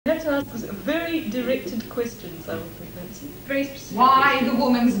ask very directed questions, I would think, Nancy. Very specific. Why the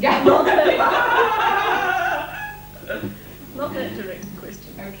woman's gallery? Not that directed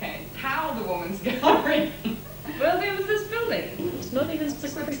question. Okay, how the woman's gallery? Well, there was this building. It's not even Quick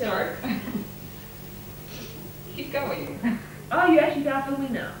specific. start. Keep going. Oh, you actually are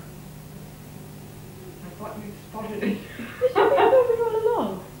filming now. I thought you spotted it. Did you remember all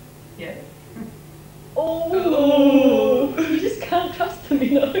along? Yes. Oh! You just can't trust them,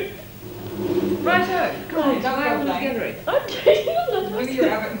 you know. Righto. Right. Don't Why go women's blank. gallery? Okay, I'm not Maybe trusting. you're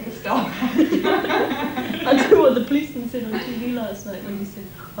Abbott and Costello. I do what the policeman said on TV last night when he said,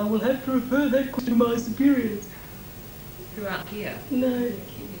 I will have to refer that question to my superiors. Who aren't here? No.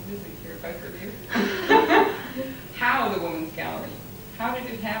 Keep me busy here, both of you. How the woman's gallery? How did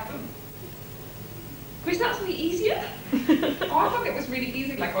it happen? Can we start something easier? Oh, I thought it was really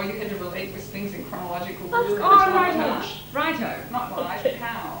easy, like, oh, you had to relate with things in chronological That's order. Oh, It's not righto. lunch. Righto. Not live,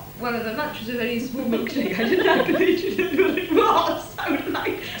 how? Well, the lunch was a very small milkshake. I didn't have to mention it, but it was. I would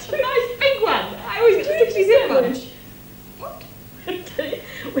like a nice big one. I always get a 60-cent lunch. What?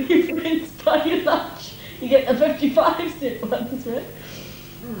 When your friends buy you lunch, you get the 55-cent ones, right?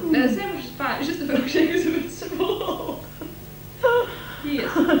 No, the sandwich was fine. It's just the milkshake was a bit small.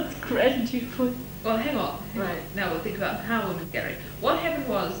 Yes. That's gratitude for you. Well, hang on. Right. Now we'll think about how women's gallery. What happened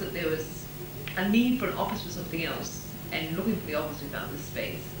was that there was a need for an office for something else, and looking for the office we found this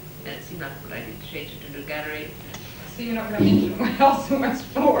space, and it seemed like a good idea to change it into a gallery. So you're not going to mention what else it was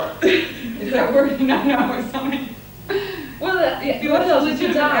for? Is that word you don't know or something? Well, yeah. You What want else to was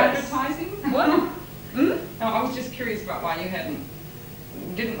legitimate desirous? advertising? What? Hmm? No, I was just curious about why you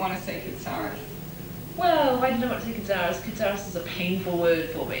didn't want to say Kitsaris. Well, I didn't know what to say Kitsaris. Kitsaris is a painful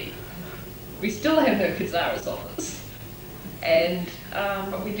word for me. We still have no Kitsaris office. And,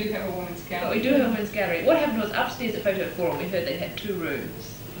 But we do have a woman's but gallery. we do have a women's gallery. What happened was upstairs at Photo Forum, we heard they had 2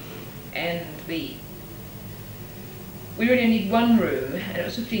 rooms. And we really need 1 room, and it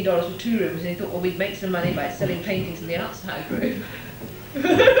was $15 for 2 rooms, and they thought, well, we'd make some money by selling paintings in the outside room.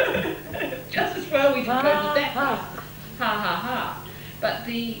 Just as well we could go to that. Ha ha ha. But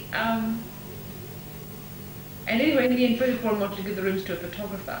and anyway, in the end, Photo Forum wanted to give the rooms to a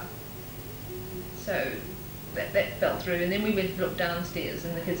photographer. So that fell through, and then we went to look downstairs,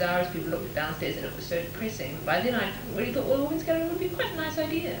 and the Kitsaris people looked downstairs, and it was so depressing. By then I really thought, well, a women's gallery would be quite a nice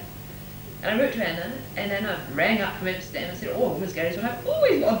idea. And I wrote to Anna, and Anna rang up from Amsterdam and said, oh, women's galleries what I've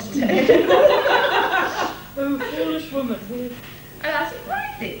always wanted to have. Oh, foolish woman. And I said,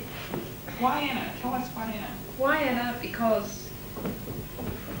 right then. Why Anna? Tell us why Anna. Why Anna? Because...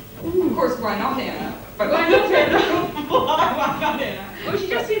 Of course, why not Anna? But Why not Anna? Why not Anna? Well, she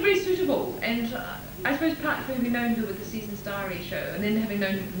just seemed very suitable, and I suppose partly for having known her with the Seasons Diary show, and then having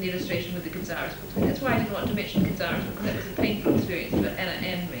known her from the illustration with the Kitsaris books. And that's why I didn't want to mention Kitsaris, because that was a painful experience for Anna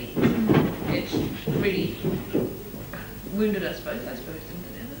and me. It really wounded us both, I suppose, didn't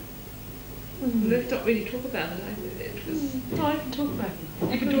it, Anna? Let's not really talk about it. It was... Oh, I can talk about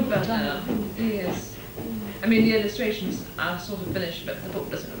it. You can talk about that now. Yes. I mean, the illustrations are sort of finished, but the book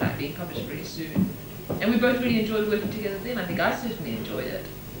doesn't look like being published very soon. And we both really enjoyed working together then. I think I certainly enjoyed it.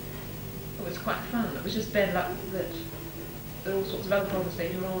 It was quite fun. It was just bad luck that there were all sorts of other problems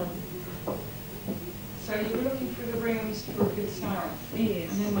later on. So you were looking for the rooms for Kitsaris.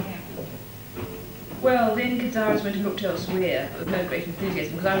 Yes. And then what happened? Well, then Kitsaris went and looked elsewhere with no great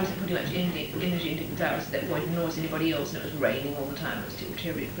enthusiasm, because I wasn't putting much energy into Kitsaris at that point, nor was anybody else, and it was raining all the time. It was still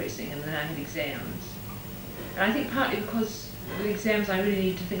terribly depressing, and then I had exams. And I think partly because with exams I really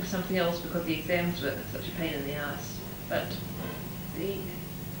needed to think of something else, because the exams were such a pain in the ass. But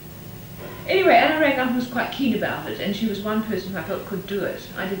anyway, Anna rang up and was quite keen about it, and she was one person who I felt could do it.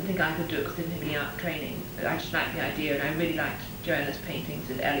 I didn't think I could do it because I didn't have any art training, but I just liked the idea, and I really liked Joanna's paintings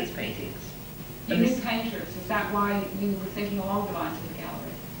and Ali's paintings. You knew painters. Is that why you were thinking along the lines of the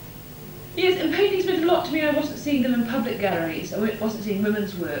gallery? Yes, and paintings meant a lot to me. I wasn't seeing them in public galleries. I wasn't seeing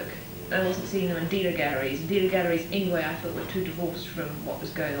women's work. I wasn't seeing them in dealer galleries. And dealer galleries, anyway, I thought were too divorced from what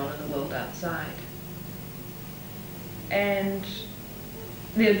was going on in the world outside. And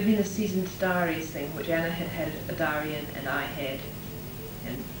there had been a Seasons Diaries thing, which Anna had had a diary in, and I had,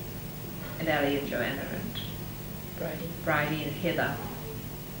 and Ali and Joanna and Bridie and Heather.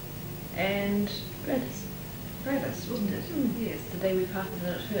 And Gladys, wasn't it? Yes, the day we parted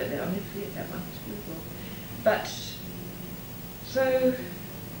and it hurt. I'll never forget that one. It's beautiful. But, so,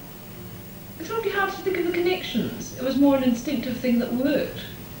 it's really hard to think of the connections. It was more an instinctive thing that worked.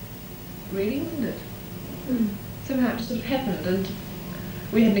 Really, wasn't it? Somehow it just sort of happened, and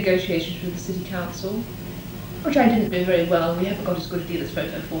we had negotiations with the City Council, which I didn't do very well. We haven't got as good a deal as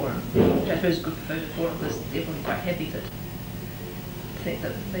Photo Forum, which I suppose is good for Photo Forum because they're probably quite happy that think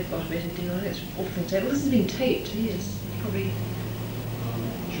that they've got a better deal. I think it's awful thing to say. Well, this is being taped, yes. Probably.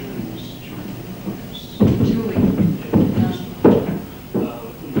 Julie.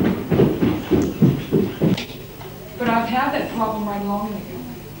 But I've had that problem right along in the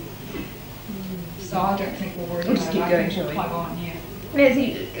building. So I don't think we'll worry We'll about just it. keep I going, think shall we'll we? plug on, yeah.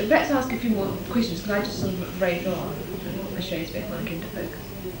 Let's ask a few more questions, because I just sort of raved on. I want my shades back when I came to focus.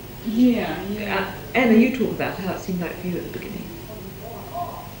 Yeah, yeah. Anna, you talk about how it seemed like for you at the beginning.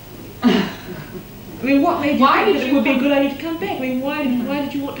 I mean, what made you think that it would be a good idea to come back? I mean, why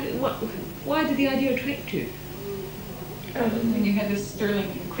did you want to? Why did the idea attract you? When you had this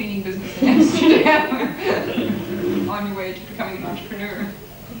sterling cleaning business in Amsterdam on your way to becoming an entrepreneur.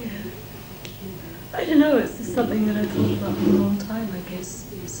 Yeah. I don't know, it's just something that I've thought about for a long time, I guess,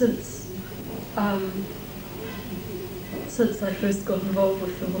 since I first got involved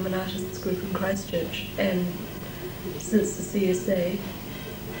with the Women Artists group in Christchurch, and since the CSA.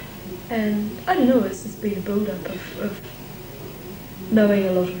 And I don't know, it's just been a build-up of knowing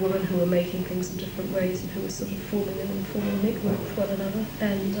a lot of women who are making things in different ways and who are sort of forming an informal network with one another.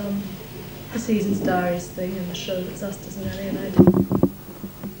 And the Seasons Diaries thing and the show that Zusters and Ali and I did.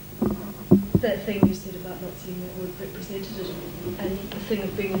 That thing you said about not seeing that word represented, and the thing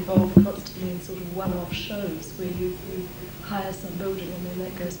of being involved constantly in sort of one-off shows where you hire some building and then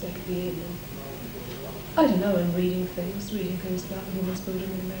that goes back at the end. And I don't know, and reading things about the women's building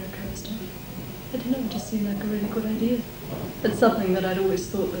in America and stuff. I don't know, it just seemed like a really good idea. It's something that I'd always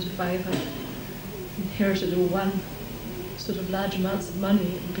thought that if I ever inherited or won sort of large amounts of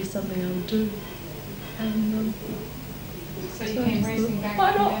money, it would be something I would do. And So you came racing back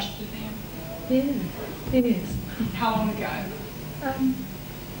why from not? Amsterdam. Yeah, yes. How long ago? I'm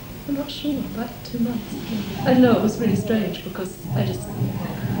not sure, about 2 months. I don't know, it was really strange because I just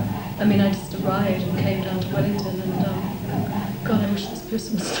arrived and came down to Wellington and, God, I wish this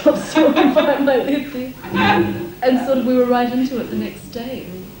person would stop sawing by my lip there. And sort of we were right into it the next day.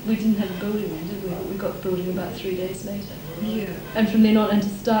 We didn't have a building then, did we? We got the building about 3 days later. Yeah. And from then on, and to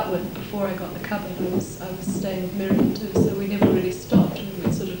start with, before I got the cupboard, I was staying with Miriam too, so we never really stopped. And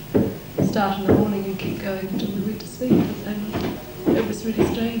we'd sort of start in the morning and keep going until we went to sleep. And it was really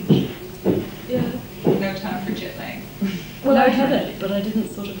strange. Yeah. No time for jet lag. Well, I had it, but I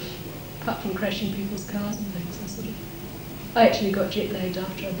didn't sort of, apart from crashing people's cars and things, I actually got jet lagged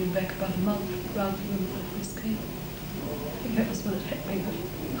after I'd been back about a month, rather than when I first came. I think that was when it hit me,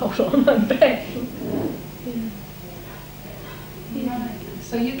 but hold on, I'm back. Yeah. Right.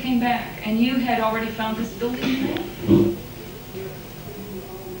 So you came back, and you had already found this building there?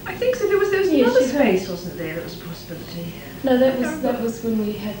 I think so. There was Yes, another she space, wasn't there? That was a possibility. No, that was when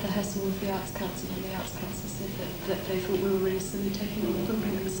we had the hassle with the Arts Council, and the Arts Council said that they thought we were really silly taking on the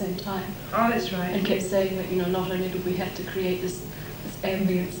building at the same time. Oh, that's right. And kept saying that, not only did we have to create this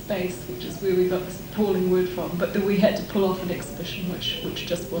ambient space, which is where we got this appalling word from, but that we had to pull off an exhibition which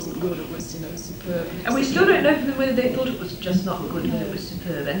just wasn't good. It was, superb. And we still don't know from them whether they thought it was just not good, whether it was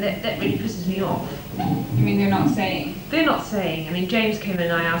superb, and that really pisses me off. You mean they're not saying? They're not saying. I mean, James came in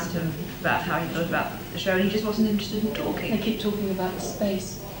and I asked him about how he thought about the show, and he just wasn't interested in talking. They keep talking about the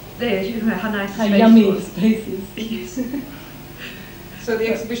space. There, you know how nice the How space yummy was. the space is. Yes. So the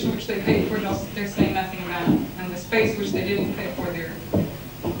exhibition which they paid for, they're saying nothing about, and the space which they didn't pay for, they're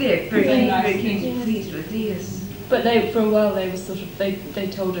They're Very very, nice very thing. pleased with, yes. But for a while they were they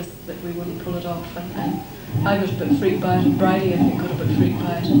told us that we wouldn't pull it off, and I got a bit freaked by it, and Bridie I think got a bit freaked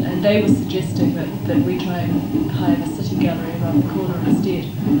by it, and they were suggesting that we try and hire the City Gallery around the corner instead.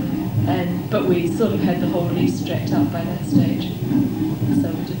 But we sort of had the whole lease strapped up by that stage, so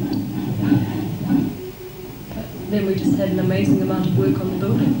we didn't. But then we just had an amazing amount of work on the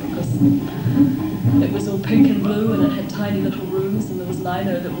building because it was all pink and blue and it had tiny little rooms and there was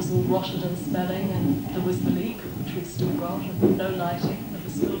lino that was all rotted and smelling and there was the leak, which we've still got, and no lighting, it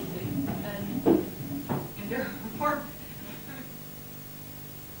was filthy. And they're more.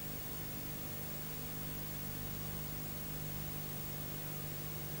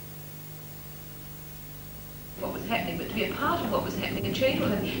 What was happening, but to be a part of what was happening and change what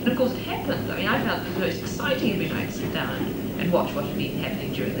was happening. And of course it happened. I mean, I found it the most exciting every night to sit down and watch what had been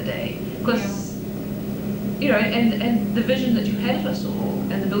happening during the day. Because, and the vision that you had of us all,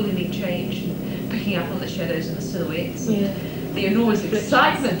 and the building being changed, and picking up on the shadows and the silhouettes, and the enormous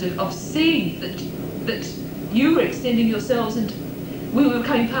excitement of seeing that you were extending yourselves and we were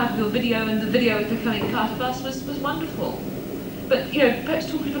becoming part of your video and the video was becoming part of us was wonderful. But, perhaps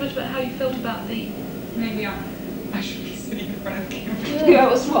talk a little bit about how you felt about the... Maybe I should be sitting in front of the camera. Yeah,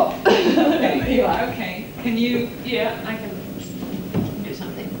 we'll swap. Okay, you are. Okay. Can you? Yeah, I can do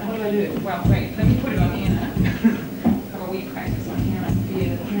something. How do I do it? Well, wait. Let me put it on Anna. Have a wee practice on Anna.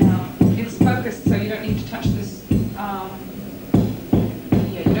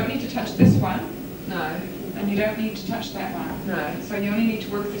 You don't need to touch that one. No. So you only need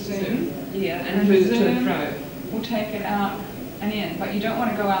to work the zoom. Yeah, And and the move to zoom and fro. will take it out and in, but you don't want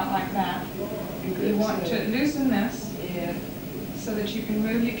to go out like that. You want to loosen this Yeah. so that you can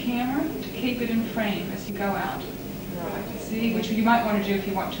move your camera to keep it in frame as you go out. Right. See, which you might want to do if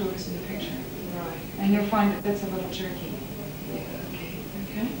you want two of us in the picture. Right. And you'll find that that's a little jerky. Yeah, okay.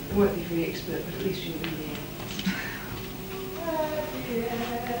 Okay? I won't be very expert, but at least you'll be there.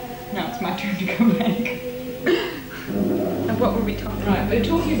 Now it's my turn to go back. And what were we talking Right, about? we're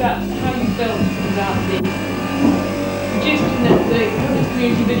talking about how you felt about the suggestion that the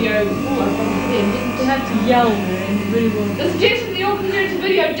community video from him didn't You have to yell there and really well. The suggestion that your community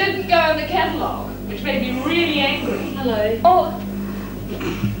video didn't go in the catalogue, which made me really angry. Hello. Oh,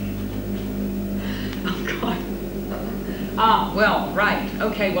 Oh, God. Ah, well, right.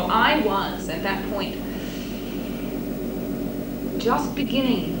 Okay, well, I was at that point just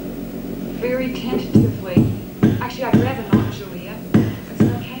beginning very tentatively. Actually, I'd rather not, Julia. Is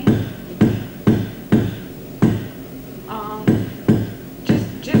that okay?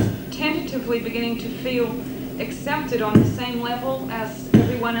 Just tentatively beginning to feel accepted on the same level as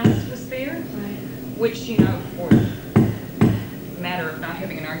everyone else was there, which, you know, for matter of not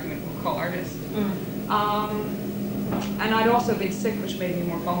having an argument, we'll call artists. And I'd also been sick, which made me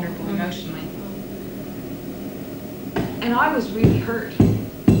more vulnerable emotionally. And I was really hurt.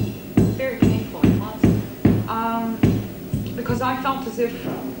 Very painful, it was. Because I felt as if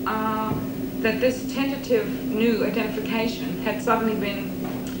that this tentative new identification had suddenly been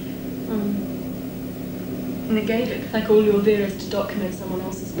negated. Like all your there is to document someone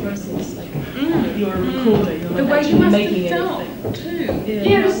else's process. Like you're a recorder, you're the not way you actually must making have felt, anything. too. Yeah.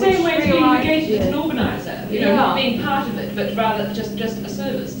 Yeah, the Which same way as being realised- engaged as an yeah. organiser. You know, Yeah. not being part of it, but rather just a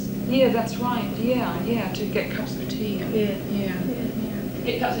service. Yeah, that's right. Yeah, to get cups of tea. And, Yeah. yeah.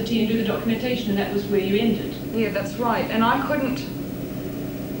 Get cups of tea and do the documentation, and that was where you ended. Yeah, that's right. And I couldn't,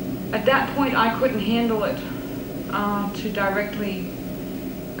 at that point, I couldn't handle it to directly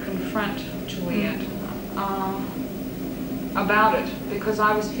confront Juliet about it because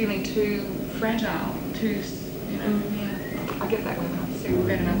I was feeling too fragile, too, I get that way when I'm sick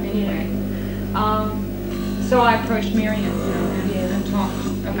bad enough anyway. So I approached Miriam, and talked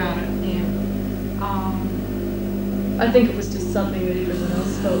about it. I think it was just something that everyone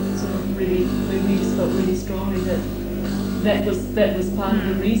else felt sort of really, we just felt really strongly that was part of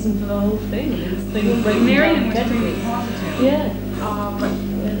the reason for the whole thing. This thing of breaking Miriam down was pretty categories. positive. Yeah.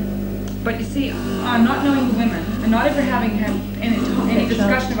 But you see, not knowing the women and not ever having had any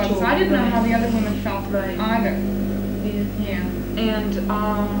discussion about this, I didn't know how the other women felt either.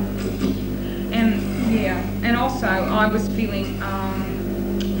 Yeah. And also I was feeling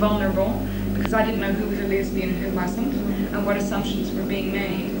vulnerable because I didn't know who was a lesbian and who wasn't, and what assumptions were being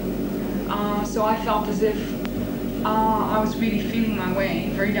made. So I felt as if I was really feeling my way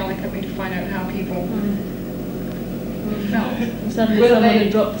very delicately to find out how people felt. Suddenly Well, someone they-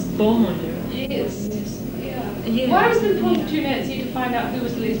 had dropped this bomb on you. Yes. Yeah. Yeah. Why was it important to you, Nancy, to find out who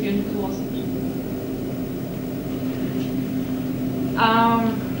was the lesbian and who wasn't?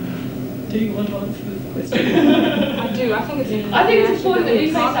 Do you want to answer this question? I do. I think it's important. I think it's important that we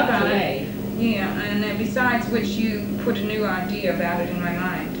say talk something about today. Yeah, and then besides which you put a new idea about it in my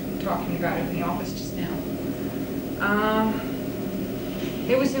mind, talking about it in the office just now.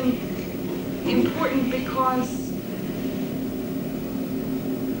 It was important because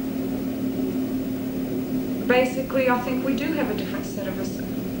basically I think we do have a different set of us.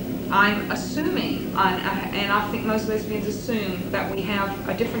 I'm assuming, and I think most lesbians assume that we have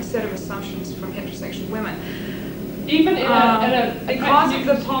a different set of assumptions from heterosexual women. Even in a because of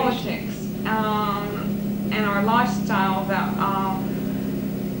the situation. politics and our lifestyle that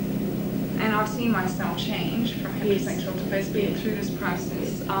and I've seen myself change from heterosexual to lesbian through this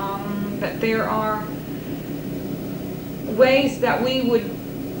process, that there are ways that we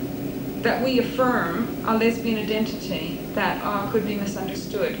affirm a lesbian identity that could be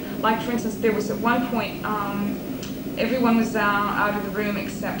misunderstood. Like, for instance, there was at one point everyone was out of the room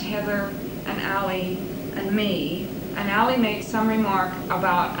except Heather and Allie and me, and Allie made some remark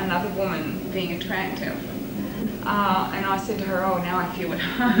about another woman being attractive, and I said to her, "Oh, now I feel at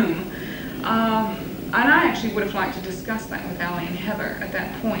home." And I actually would have liked to discuss that with Allie and Heather at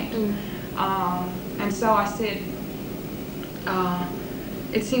that point. And so I said,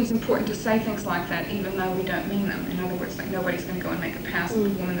 it seems important to say things like that even though we don't mean them. In other words, like nobody's going to go and make a pass at a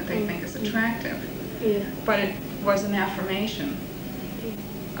woman that they think is attractive. Yeah. But it was an affirmation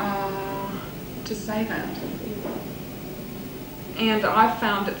to say that. And I've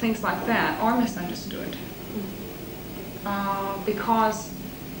found that things like that are misunderstood because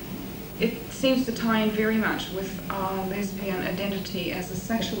it seems to tie in very much with lesbian identity as a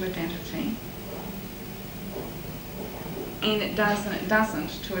sexual identity, and it does and it doesn't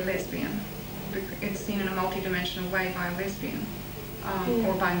to a lesbian. It's seen in a multi-dimensional way by a lesbian,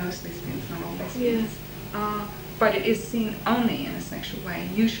 or by most lesbians, not all lesbians. Yes. But it is seen only in a sexual way,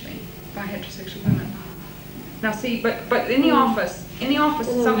 usually by heterosexual women. Now see, but in the office,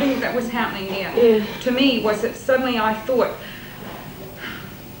 something that was happening here to me was that suddenly I thought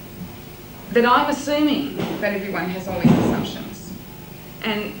that I'm assuming that everyone has all these assumptions,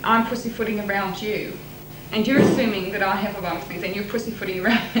 and I'm pussyfooting around you, and you're assuming that I have a lot of things, and you're pussyfooting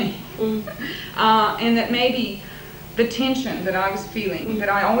around me, and that maybe the tension that I was feeling, that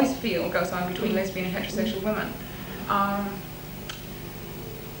I always feel goes on between lesbian and heterosexual women,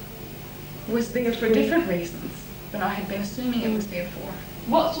 was there for different reasons than I had been assuming it was there for.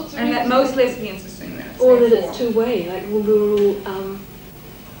 What sorts of and reasons? that most lesbians assume that it's Or there that for. it's two-way, like when we were all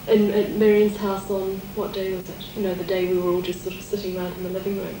at Marian's house on, what day was it? You know, the day we were all just sort of sitting around in the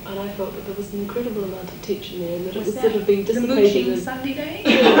living room, and I felt that there was an incredible amount of tension there, and that it was sort of being dissipated. The mooching Sunday day?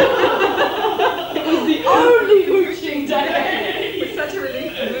 It was the only mooching day! It was such a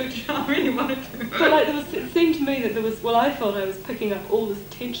relief to mooch. I really wanted to. But like, it seemed to me that there was, well, I felt I was picking up all this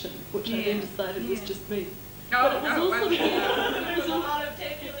tension, which I then decided was just me. But it was also There was a lot of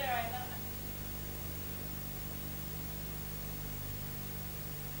tension there, I know.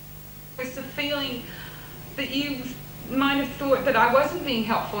 It's the feeling that you might have thought that I wasn't being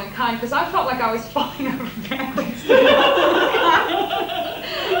helpful and kind, because I felt like I was falling over backwards.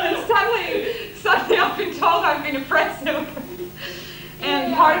 And suddenly I've been told I've been oppressive.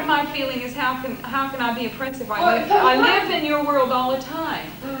 And part of my feeling is how can I be oppressive? I live in your world all the time,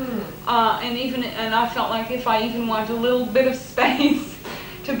 and I felt like if I even want a little bit of space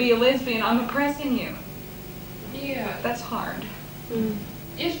to be a lesbian, I'm oppressing you. Yeah. That's hard.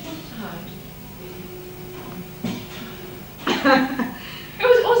 Yes, it was hard. It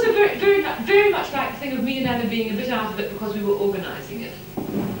was also very much like the thing of me and Anna being a bit out of it because we were organising it.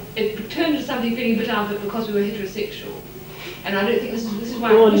 It turned into something feeling a bit out of it because we were heterosexual. And I don't think this is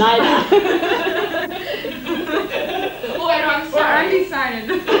why. Or neither. Or I'm sorry. I'm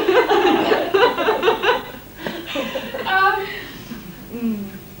excited.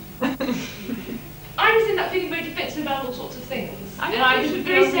 I just end up feeling very defensive about all sorts of things. And I was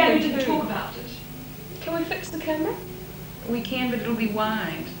very sad we didn't talk about it. Can we fix the camera? We can, but it'll be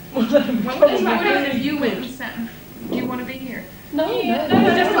wide. That's right, What if you went and sat? Do you want to be here? No, Yeah,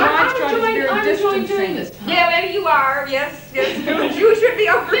 no. just a large shot is very I'm enjoying distancing. doing this. Yeah, well, you are. Yes. You should be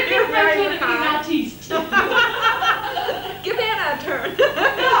over here where you're An artiste. Give Anna a turn.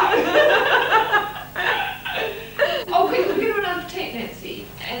 Oh, we're going to run out of tape, Nancy,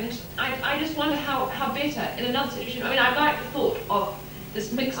 and I just wonder how better in another situation. I mean, I like the thought of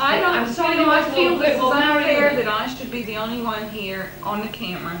this mixed. I'm sorry, I feel this that is more unfair married. that I should be the only one here on the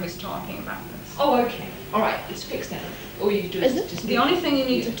camera who's talking about this. Oh, okay. All right, it's fixed now. All you do Is is it? just The only thing you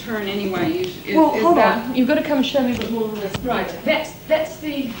need to turn anyway is Hold that. on. You've got to come show me a bit more than this. Right, that's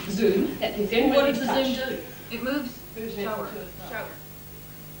the Zoom. That is the only What way does to the Zoom touch. do? It moves. Show her. Show her.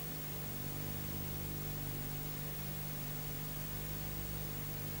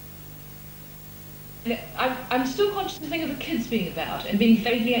 I'm still conscious of the thing of the kids being about and being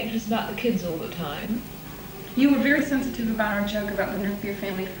vaguely anxious about the kids all the time. You were very sensitive about our joke about the nuclear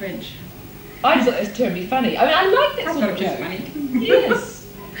family fridge. I thought it was terribly funny. I mean, I like that sort of joke. funny. Yes.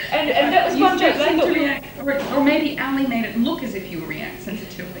 And that was You one joke that I seemed thought to we react, or maybe Ali made it look as if you react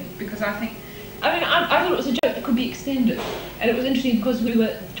sensitively, because I think I mean, I thought it was a joke that could be extended. And it was interesting because we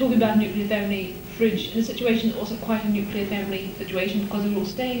were talking about a nuclear family fridge in a situation that wasn't quite a nuclear family situation because we were all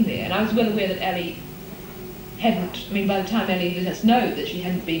staying there. And I was well aware that Ali hadn't, I mean, by the time Ali let us know that she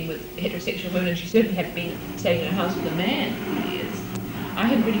hadn't been with heterosexual women, and she certainly hadn't been staying in a house with a man for years. I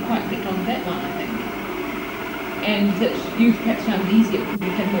hadn't really quite clicked on that one, I think. And that you perhaps found it easier because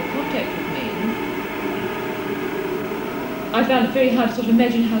you had more contact with men. I found it very hard to sort of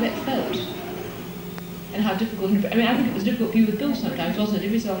imagine how that felt. And how difficult, I mean, I think it was difficult for you with Bill sometimes, wasn't it?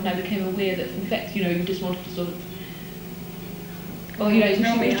 Every so often I became aware that, in fact, you know, you just wanted to sort of, well, you know,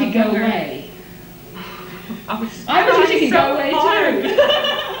 you wish to go away. I was wishing to go away hard. too.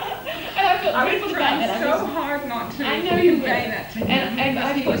 And I felt I dreadful was about trying that. so hard not to I know you convey were. that to him. And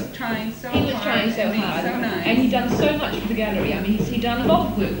I he thought- was trying so He was hard. trying so and being hard, so nice. and he'd done so much for the gallery. I mean, he'd done a lot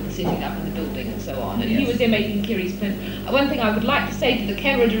of work with setting up in the building and so on, and he Yes. was there making Kerry's print. One thing I would like to say to the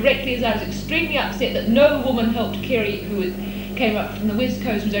camera directly is I was extremely upset that no woman helped Kerry, who came up from the West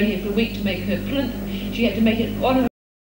Coast, was only here for a week to make her plinth. She had to make it on her